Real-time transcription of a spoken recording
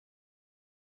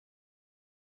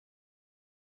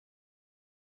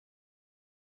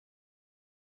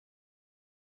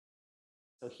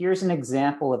So here's an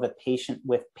example of a patient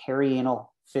with perianal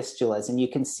fistulas, and you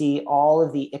can see all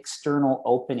of the external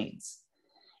openings.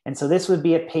 And so this would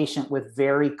be a patient with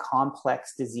very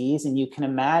complex disease, and you can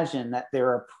imagine that there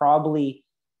are probably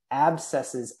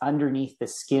abscesses underneath the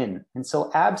skin. And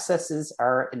so abscesses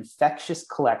are infectious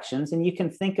collections, and you can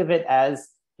think of it as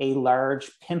a large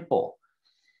pimple.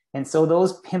 And so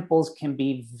those pimples can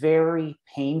be very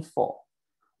painful.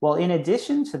 Well, in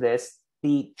addition to this,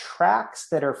 the tracts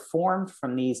that are formed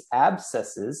from these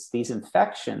abscesses, these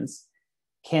infections,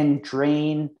 can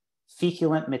drain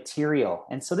feculent material.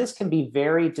 And so this can be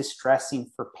very distressing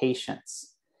for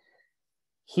patients.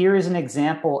 Here is an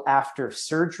example after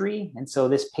surgery. And so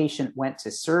this patient went to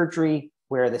surgery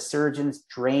where the surgeons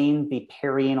drained the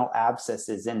perianal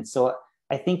abscesses. And so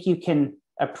I think you can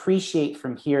appreciate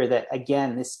from here that,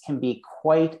 again, this can be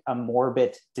quite a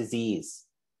morbid disease.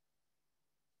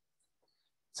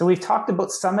 So we've talked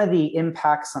about some of the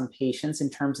impacts on patients in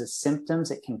terms of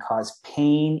symptoms. It can cause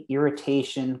pain,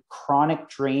 irritation, chronic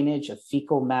drainage of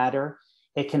fecal matter.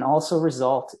 It can also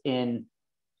result in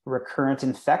recurrent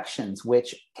infections,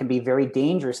 which can be very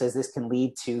dangerous as this can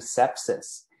lead to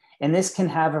sepsis. And this can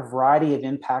have a variety of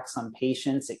impacts on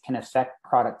patients. It can affect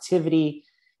productivity.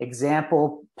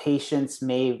 Example, patients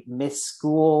may miss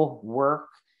school, work.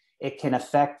 It can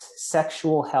affect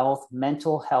sexual health,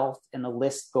 mental health, and the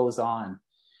list goes on.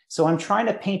 So I'm trying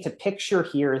to paint a picture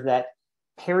here that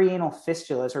perianal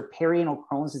fistulas or perianal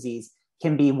Crohn's disease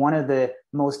can be one of the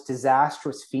most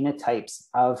disastrous phenotypes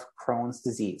of Crohn's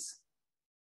disease.